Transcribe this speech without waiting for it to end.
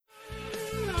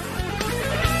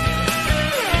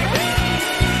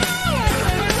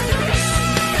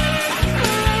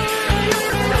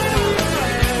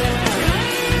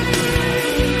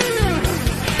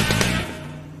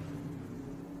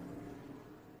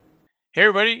Hey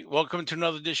everybody, welcome to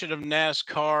another edition of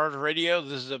NASCAR Radio.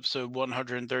 This is episode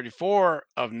 134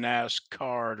 of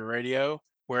NASCAR Radio,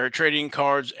 where trading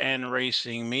cards and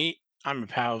racing meet. I'm your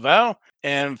pal Val,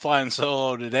 and flying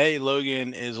solo today.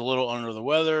 Logan is a little under the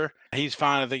weather. He's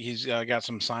fine. I think he's got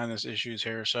some sinus issues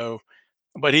here,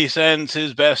 but he sends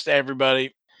his best to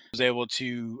everybody. Was able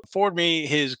to afford me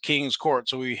his King's Court,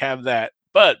 so we have that.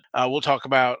 But we'll talk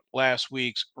about last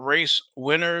week's race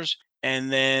winners, and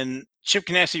then Chip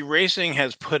Ganassi Racing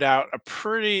has put out a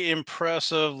pretty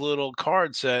impressive little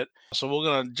card set. So we're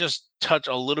gonna just touch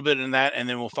a little bit in that, and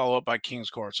then we'll follow up by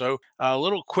King's Court. So a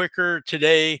little quicker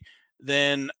today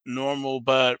than normal,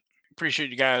 but appreciate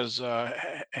you guys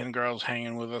and girls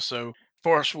hanging with us. So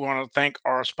first, we want to thank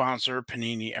our sponsor,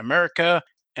 Panini America.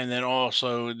 And then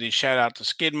also the shout out to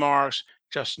Skid Marks,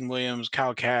 Justin Williams,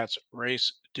 Kyle Katz,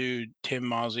 Race Dude, Tim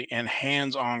Mozzie, and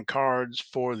Hands on Cards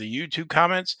for the YouTube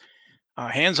comments.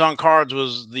 Hands on Cards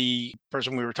was the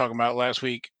person we were talking about last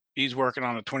week. He's working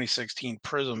on a 2016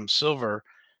 Prism Silver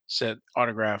set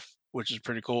autograph, which is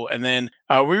pretty cool. And then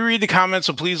we read the comments,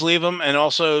 so please leave them. And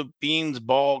also Beans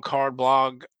Ball Card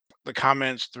Blog, the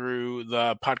comments through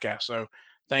the podcast. So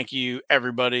thank you,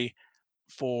 everybody,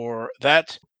 for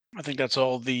that. I think that's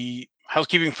all the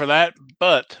housekeeping for that,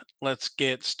 but let's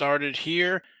get started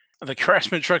here. The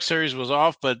Craftsman Truck Series was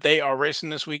off, but they are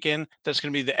racing this weekend. That's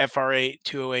going to be the FRA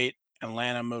 208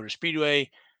 Atlanta Motor Speedway, and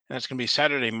that's going to be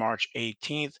Saturday, March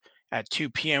 18th at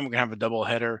 2 p.m. We're going to have a double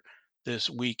header this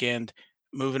weekend.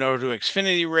 Moving over to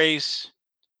Xfinity Race,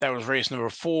 that was race number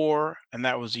 4, and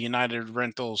that was the United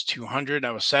Rentals 200.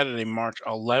 That was Saturday, March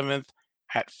 11th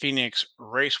at Phoenix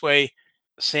Raceway.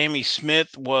 Sammy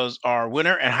Smith was our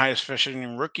winner, and highest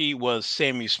finishing rookie was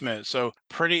Sammy Smith. So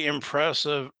pretty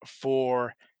impressive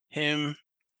for him.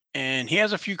 And he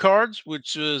has a few cards,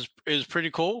 which is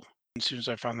pretty cool. As soon as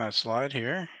I find that slide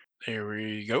here, there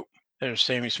we go. There's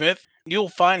Sammy Smith. You'll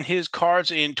find his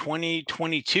cards in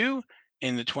 2022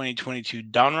 in the 2022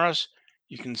 Donruss.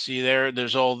 You can see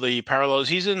there's all the parallels.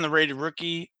 He's in the rated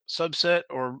rookie subset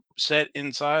or set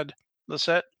inside the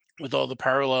set with all the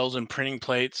parallels and printing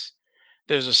plates.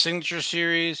 There's a signature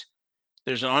series,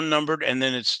 there's an unnumbered, and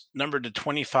then it's numbered to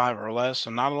 25 or less. So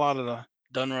not a lot of the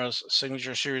Dunruss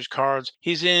signature series cards.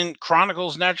 He's in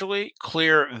Chronicles naturally,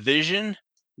 Clear Vision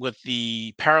with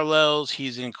the parallels.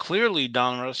 He's in Clearly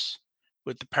Donruss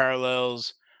with the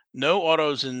parallels. No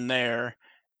autos in there.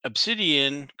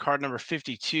 Obsidian, card number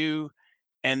 52,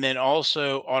 and then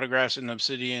also autographs in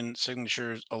Obsidian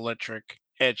signatures, electric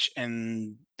etch,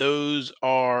 and those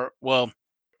are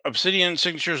Obsidian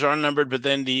signatures are unnumbered, but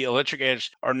then the Electric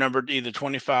Edge are numbered either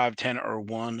 25, 10, or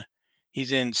 1.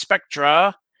 He's in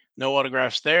Spectra, no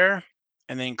autographs there.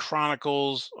 And then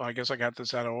Chronicles, I guess I got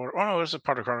this out of order. Oh, no, this is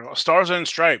part of Chronicles. Stars and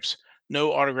Stripes,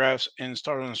 no autographs in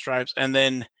Stars and Stripes. And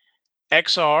then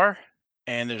XR,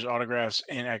 and there's autographs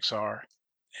in XR.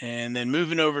 And then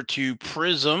moving over to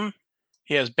Prism,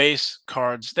 he has base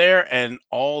cards there and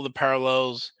all the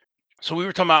parallels. So we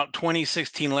were talking about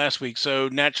 2016 last week. So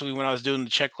naturally, when I was doing the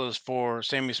checklist for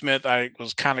Sammy Smith, I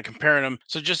was kind of comparing them.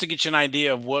 So just to get you an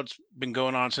idea of what's been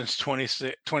going on since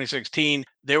 2016,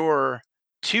 there were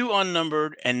 2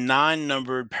 unnumbered and 9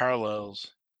 numbered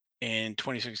parallels in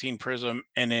 2016 Prism.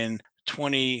 And in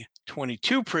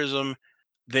 2022 Prism,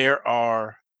 there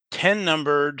are 10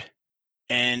 numbered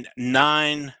and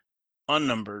 9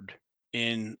 unnumbered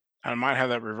in, I might have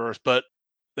that reversed, but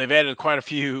they've added quite a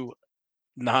few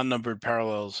non-numbered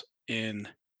parallels in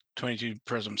 22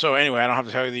 Prism. So anyway, I don't have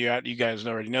to tell you that, you guys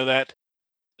already know that.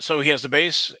 So he has the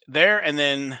base there, and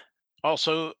then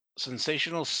also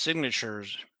sensational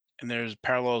signatures, and there's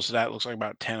parallels to that. Looks like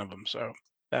about 10 of them. So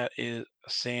that is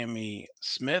Sammy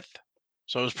Smith.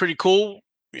 So it was pretty cool.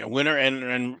 Winner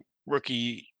and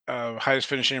rookie, highest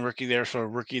finishing rookie there. So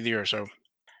rookie of the year. So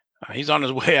he's on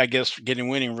his way, I guess, getting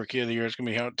winning rookie of the year. It's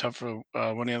gonna be tough for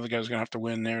one of the other guys gonna have to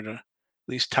win there to at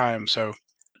least tie him. So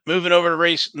moving over to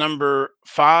race number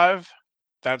 5,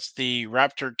 that's the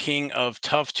Raptor King of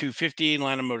Tough 250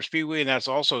 Atlanta Motor Speedway, and that's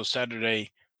also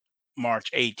Saturday,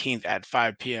 March 18th at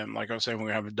 5 p.m. Like I was saying,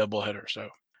 we're gonna have a doubleheader. So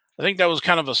I think that was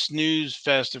kind of a snooze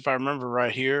fest, if I remember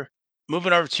right here.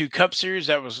 Moving over to Cup Series,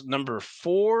 that was number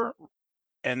 4,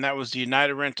 and that was the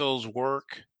United Rentals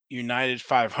Work United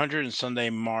 500 on Sunday,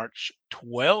 March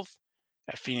 12th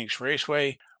at Phoenix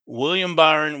Raceway. William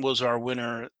Byron was our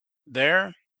winner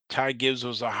there. Ty Gibbs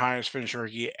was the highest finisher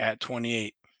rookie at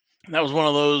 28. And that was one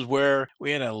of those where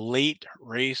we had a late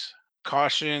race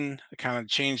caution that kind of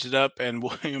changed it up, and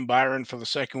William Byron for the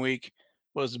second week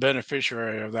was the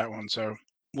beneficiary of that one. So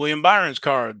William Byron's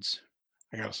cards.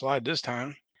 I got a slide this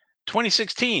time.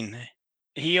 2016.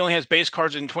 He only has base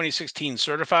cards in 2016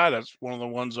 certified. That's one of the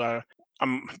ones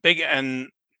I'm big and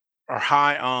are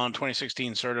high on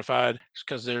 2016 certified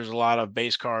because there's a lot of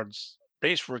base cards,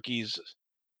 base rookies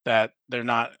that they're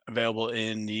not available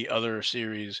in the other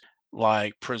series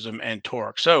like Prism and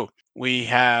Torque. So we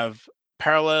have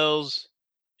parallels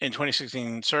in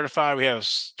 2016 certified. We have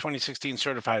 2016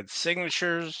 certified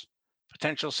signatures,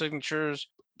 potential signatures.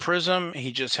 Prism,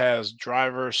 he just has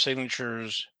driver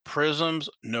signatures, prisms,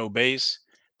 no base.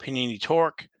 Panini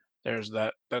Torque, there's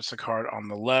that. That's the card on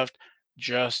the left.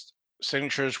 Just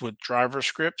signatures with driver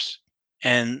scripts.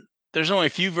 And there's only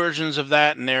a few versions of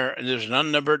that, and there's an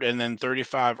unnumbered and then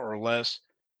 35 or less.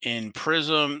 In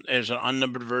Prism, there's an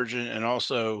unnumbered version and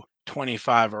also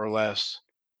 25 or less.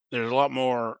 There's a lot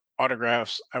more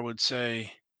autographs, I would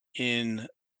say, in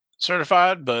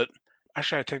certified, but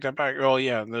actually, I take that back. Oh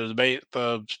yeah,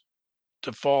 the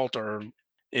default or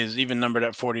is even numbered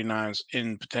at 49s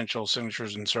in potential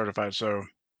signatures and certified. So,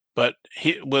 but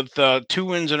he with 2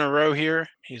 wins in a row here,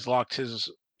 he's locked his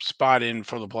spot in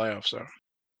for the playoffs. So.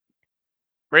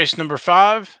 Race number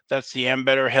 5, that's the Am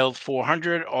Better Health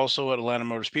 400, also at Atlanta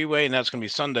Motor Speedway, and that's going to be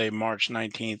Sunday, March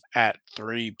 19th at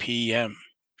 3 p.m.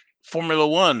 Formula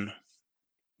One,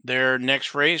 their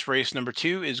next race, race number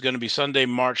 2, is going to be Sunday,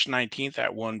 March 19th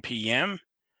at 1 p.m.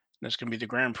 That's going to be the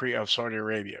Grand Prix of Saudi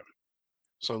Arabia.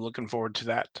 So looking forward to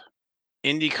that.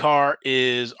 IndyCar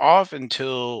is off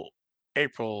until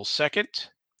April 2nd,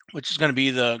 which is going to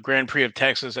be the Grand Prix of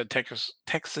Texas at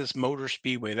Texas Motor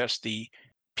Speedway. That's the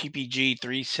PPG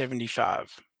 375.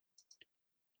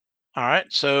 All right,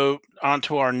 so on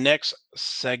to our next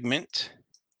segment.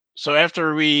 So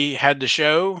after we had the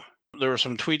show, there were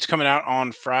some tweets coming out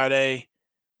on Friday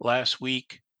last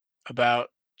week about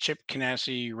Chip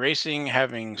Ganassi Racing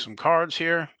having some cards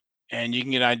here, and you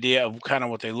can get an idea of kind of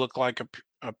what they look like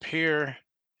up here.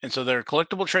 And so they're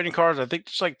collectible trading cards. I think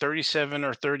it's like 37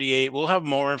 or 38. We'll have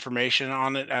more information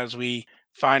on it as we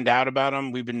find out about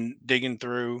them. We've been digging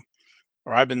through,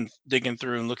 or I've been digging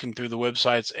through and looking through the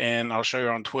websites, and I'll show you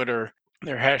on Twitter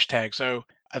their hashtag. So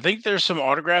I think there's some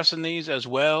autographs in these as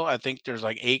well. I think there's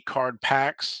like 8 card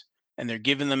packs, and they're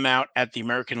giving them out at the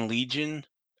American Legion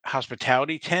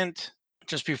hospitality tent.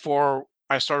 Just before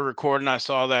I started recording, I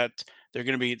saw that they're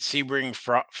going to be at Sebring,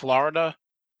 Florida.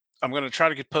 I'm going to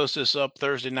try to post this up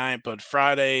Thursday night, but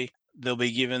Friday they'll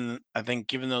be giving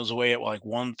those away at like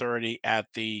 1:30 at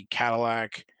the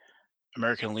Cadillac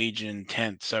American Legion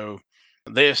tent. So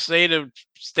they say to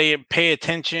pay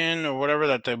attention or whatever,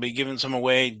 that they'll be giving some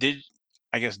away.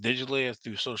 I guess digitally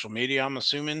through social media, I'm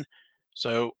assuming.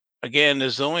 So again,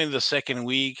 this is only the second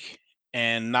week,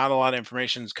 and not a lot of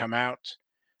information's come out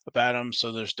about them.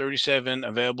 So there's 37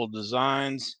 available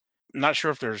designs. I'm not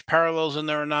sure if there's parallels in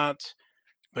there or not,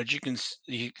 but you can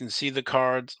see the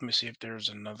cards. Let me see if there's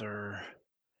another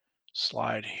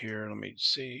slide here. Let me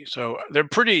see. So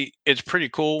it's pretty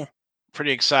cool,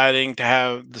 pretty exciting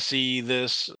to see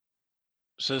this.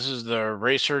 So this is the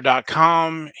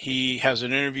racer.com. He has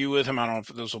an interview with him. I don't know if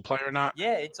this will play or not.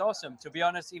 Yeah, it's awesome. To be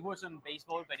honest, it wasn't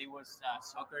baseball, but it was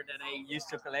soccer that I used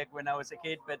to collect when I was a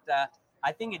kid. But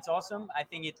I think it's awesome. I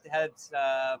think it helps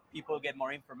people get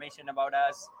more information about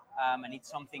us, and it's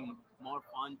something more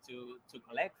fun to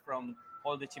collect from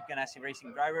all the Chip Ganassi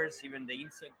racing drivers, even the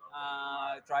insect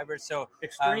drivers. So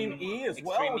Extreme E as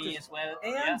well,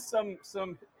 and yeah.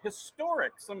 some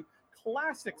historic, some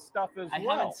classic stuff as I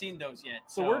well. haven't seen those yet.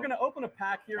 So we're going to open a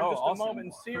pack here in just awesome. a moment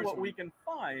and see what we can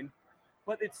find.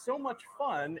 But it's so much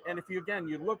fun. And if you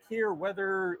look here,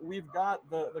 whether we've got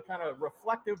the kind of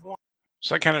reflective one.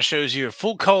 So that kind of shows you a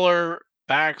full color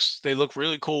backs. They look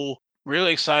really cool.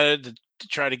 Really excited to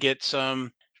try to get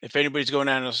some. If anybody's going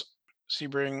down to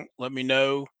Sebring, let me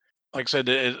know. Like I said,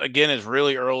 again, it's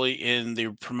really early in the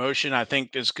promotion. I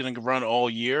think it's going to run all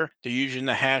year. They're using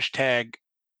the hashtag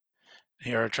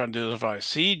here. I'm trying to identify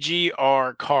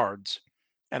CGR cards,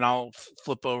 and I'll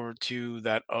flip over to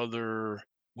that other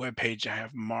webpage I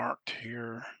have marked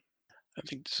here. I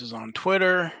think this is on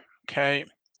Twitter. Okay.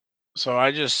 So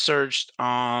I just searched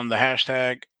on the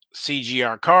hashtag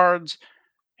CGR cards.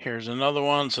 Here's another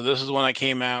one. So this is the one that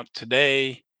came out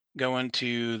today, going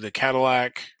to the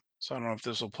Cadillac. So I don't know if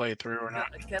this will play through or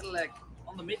not. At Cadillac,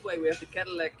 on the Midway, we have the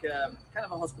Cadillac kind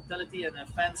of a hospitality and a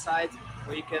fan site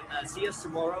where you can see us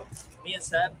tomorrow, me and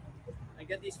Seb, and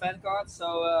get these fan cards.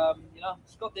 So,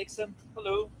 Scott Dixon,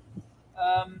 hello.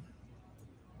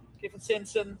 Kevin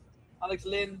Simpson, Alex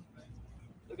Lynn,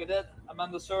 look at that.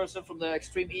 Amanda Sorensen from the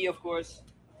Extreme E, of course.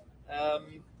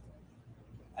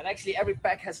 And actually, every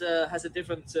pack has a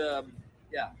different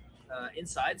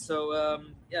inside. So,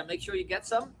 make sure you get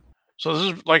some. So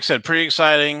this is, like I said, pretty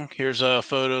exciting. Here's a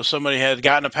photo. Somebody had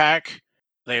gotten a pack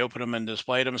they opened them and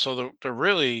displayed them. So they're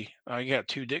really, you got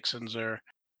two Dixons there.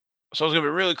 So it's gonna be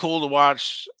really cool to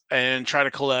watch and try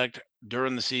to collect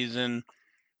during the season.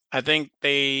 I think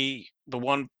the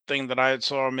one thing that I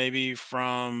saw maybe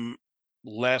from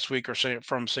last week or say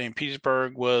from St.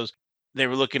 Petersburg was they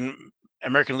were looking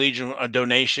American Legion a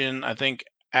donation, I think,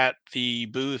 at the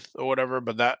booth or whatever,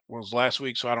 but that was last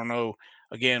week, so I don't know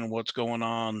again what's going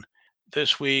on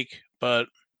this week, but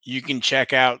you can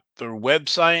check out their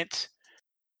website.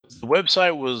 The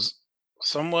website was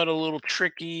somewhat a little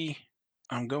tricky.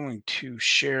 I'm going to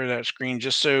share that screen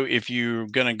just so if you're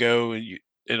going to go,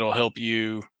 it'll help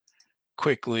you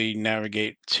quickly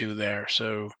navigate to there.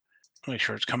 So make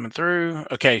sure it's coming through.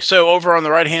 Okay, so over on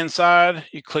the right hand side,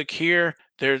 you click here.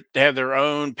 They have their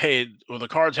own page. Well, the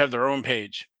cards have their own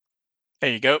page.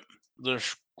 There you go. They're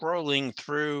scrolling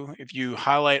through. If you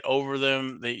highlight over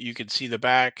them, that you can see the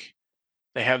back.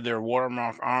 They have their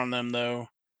watermark on them though.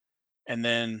 And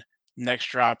then next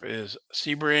drop is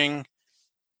Sebring,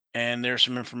 and there's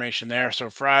some information there.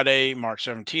 So Friday, March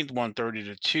 17th, 1:30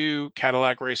 to 2,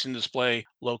 Cadillac Racing Display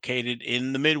located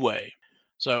in the Midway.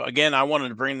 So again, I wanted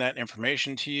to bring that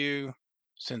information to you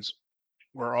since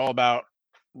we're all about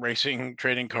racing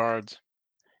trading cards.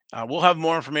 We'll have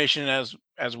more information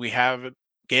as we have it,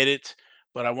 get it,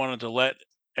 but I wanted to let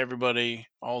everybody,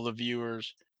 all the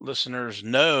viewers, listeners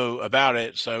know about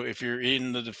it. So if you're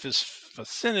in the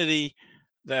vicinity,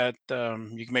 that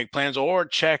you can make plans or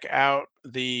check out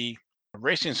the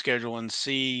racing schedule and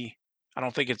see. I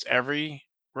don't think it's every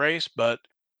race, but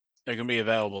they're going to be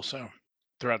available so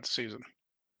throughout the season.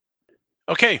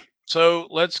 Okay, so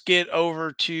let's get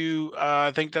over to.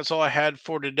 I think that's all I had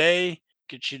for today.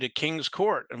 Get you to King's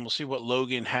Court, and we'll see what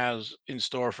Logan has in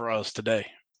store for us today.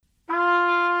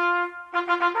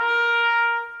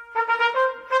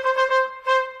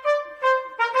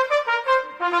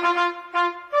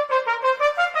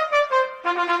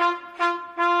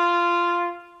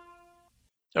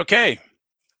 Okay,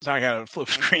 so I got to flip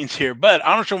screens here, but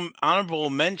honorable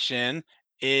mention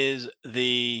is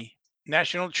the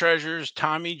National Treasures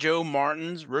Tommy Joe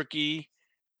Martin's rookie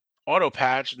auto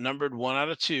patch numbered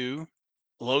 1/2.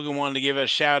 Logan wanted to give a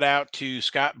shout out to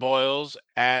Scott Boyles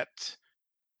at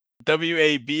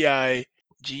WABIGAMA.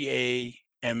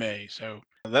 So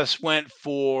this went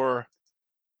for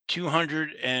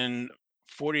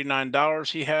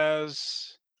 $249 he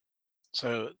has.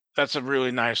 So that's a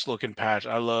really nice looking patch.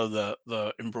 I love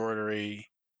the embroidery.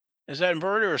 Is that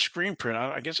embroidery or screen print?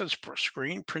 I guess it's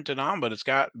screen printed on, but it's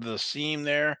got the seam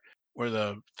there where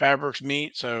the fabrics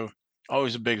meet. So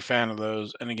always a big fan of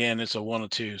those. And again, it's a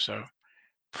 1/2, so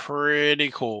pretty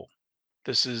cool.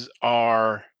 This is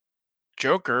our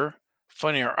Joker,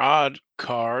 funny or odd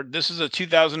card. This is a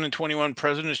 2021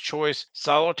 President's Choice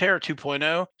Solitaire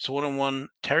 2.0. It's 1-on-1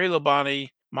 Terry Labonte,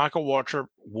 Michael Waltrip,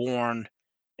 Warren,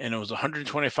 and it was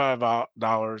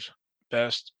 $125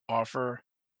 best offer,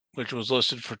 which was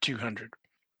listed for $200.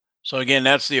 So again,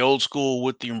 that's the old school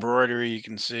with the embroidery. You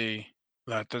can see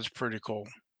that's pretty cool.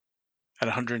 At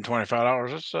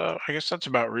 $125, that's I guess that's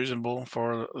about reasonable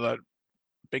for that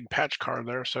big patch card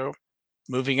there. So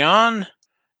moving on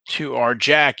to our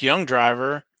Jack Young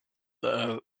driver,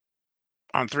 on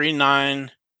 3/9,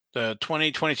 the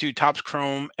 2022 Topps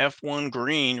Chrome F1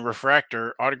 Green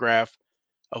Refractor autograph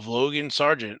of Logan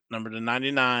Sargent, number to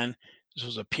 99. This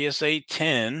was a PSA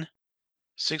 10,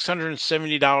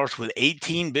 $670 with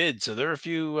 18 bids. So there are a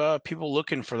few people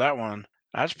looking for that one.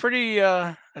 That's pretty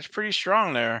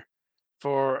strong there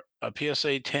for a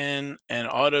PSA 10 and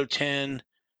Auto 10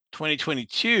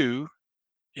 2022.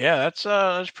 Yeah, that's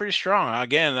pretty strong.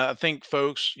 Again, I think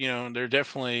folks, they're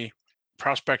definitely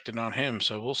prospecting on him.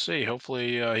 So we'll see.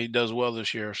 Hopefully, he does well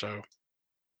this year. So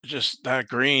just that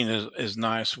green is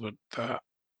nice with, I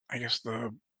guess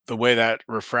the way that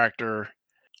refractor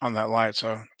on that light.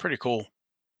 So pretty cool.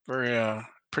 Very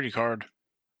pretty card.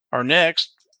 Our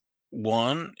next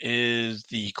one is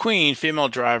the Queen female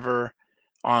driver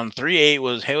on 3/8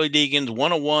 was Haley Deegan's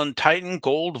 101 Titan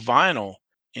Gold Vinyl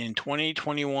in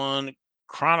 2021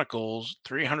 Chronicles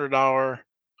 $300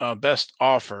 best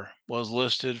offer was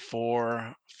listed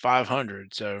for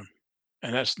 500. So,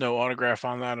 and that's no autograph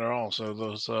on that at all. So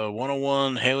those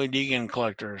 101 Haley Deegan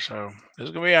collectors. So this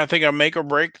is gonna be, I think, a make or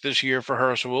break this year for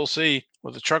her. So we'll see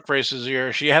with the truck races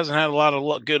here. She hasn't had a lot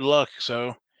of good luck.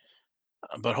 So,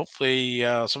 but hopefully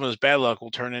some of this bad luck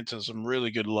will turn into some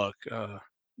really good luck,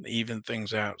 even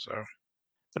things out. So,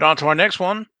 but on to our next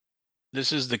one.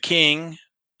 This is the King,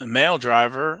 the male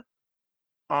driver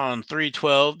on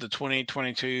 3/12, the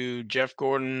 2022 Jeff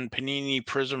Gordon Panini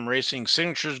Prism Racing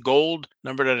Signatures Gold,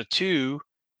 numbered at a 2.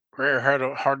 Rare,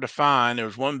 hard to find. There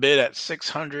was one bid at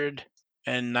 600.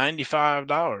 and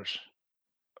 $95.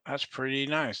 That's pretty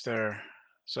nice there.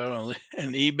 So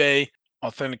an eBay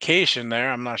authentication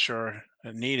there. I'm not sure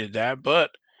it needed that,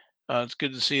 but it's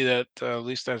good to see that at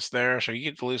least that's there. So you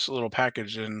get at least a little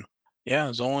package, and yeah,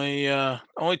 there's only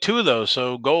two of those.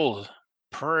 So gold,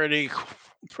 pretty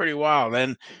pretty wild,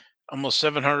 and almost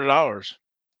 $700.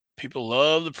 People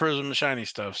love the Prism and shiny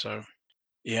stuff. So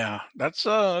yeah, that's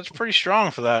pretty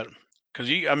strong for that. Because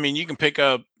I mean, you can pick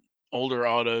up older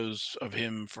autos of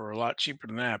him for a lot cheaper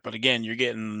than that. But again, you're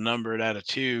getting numbered out of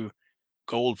two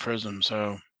gold Prism,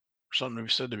 so something to be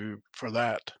said for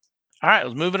that. All right,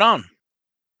 let's move it on.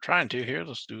 Trying to here.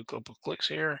 Let's do a couple of clicks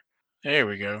here. There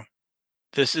we go.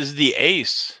 This is the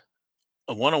Ace,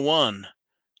 a 101,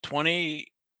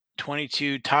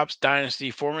 2022 Topps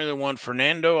Dynasty Formula One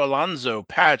Fernando Alonso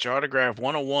patch autograph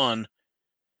 101.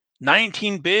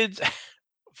 19 bids,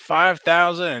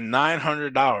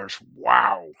 $5,900.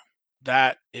 Wow.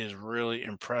 That is really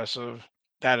impressive.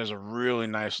 That is a really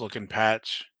nice looking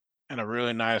patch and a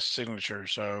really nice signature.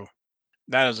 So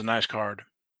that is a nice card.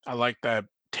 I like that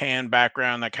tan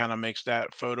background that kind of makes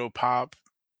that photo pop.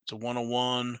 It's a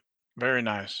 101. Very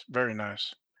nice. Very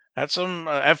nice. That's some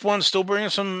F1 still bringing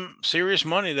some serious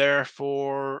money there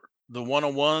for the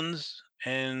 101s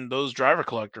and those driver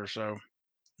collectors. So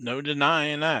no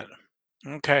denying that.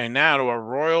 Okay, now to a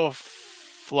Royal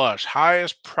Flush,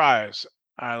 highest prize.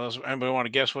 All right, anybody want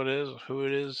to guess what it is? Who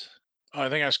it is? Oh, I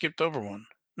think I skipped over one.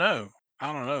 No,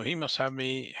 I don't know. He must have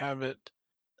me have it.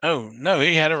 Oh, no,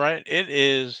 he had it right. It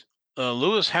is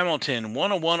Lewis Hamilton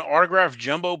 101 autograph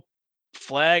jumbo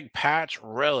flag patch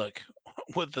relic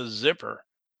with a zipper.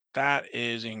 That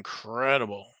is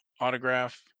incredible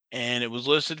autograph. And it was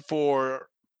listed for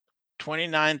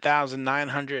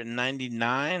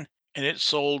 29,999, and it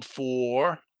sold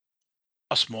for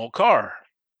a small car,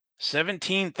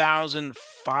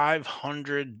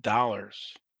 $17,500.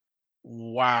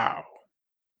 Wow.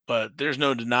 But there's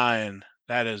no denying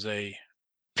that is a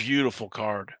beautiful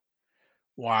card.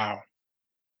 Wow.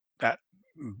 That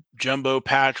jumbo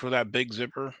patch with that big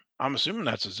zipper. I'm assuming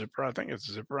that's a zipper. I think it's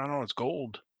a zipper. I don't know. It's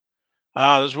gold.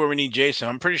 This is where we need Jason.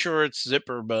 I'm pretty sure it's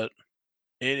zipper, but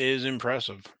it is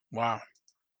impressive. Wow.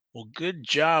 Well, good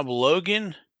job,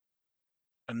 Logan.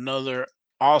 Another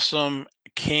awesome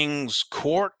King's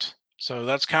Court. So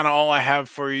that's kind of all I have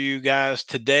for you guys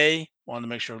today. Wanted to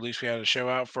make sure at least we had a show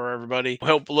out for everybody.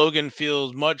 Hope Logan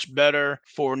feels much better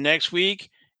for next week.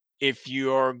 If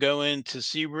you are going to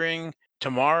Sebring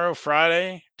tomorrow,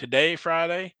 Friday,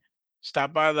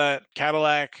 stop by that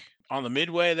Cadillac on the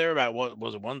Midway there about what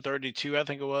was it, 132, I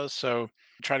think it was. So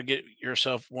try to get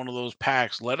yourself one of those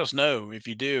packs. Let us know if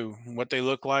you do, what they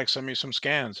look like. Send me some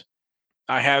scans.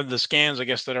 I have the scans, I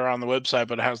guess, that are on the website,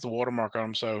 but it has the watermark on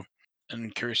them. So I'm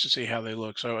curious to see how they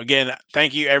look. So again,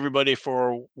 thank you everybody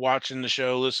for watching the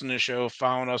show, listening to the show,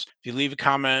 following us. If you leave a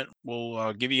comment,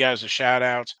 we'll give you guys a shout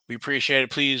out. We appreciate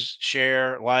it. Please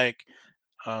share, like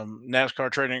NASCAR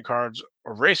trading cards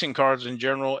or racing cards in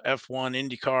general, F1,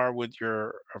 IndyCar with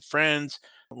your friends.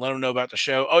 Let them know about the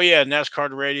show. Oh yeah,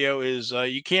 NASCAR radio is,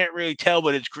 you can't really tell,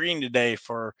 but it's green today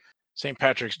for St.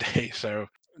 Patrick's Day. So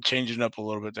changing up a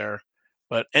little bit there.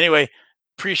 But anyway,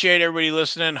 appreciate everybody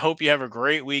listening. Hope you have a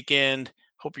great weekend.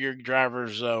 Hope your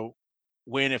drivers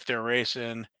win if they're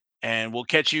racing. And we'll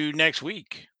catch you next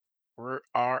week. We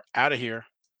are out of here.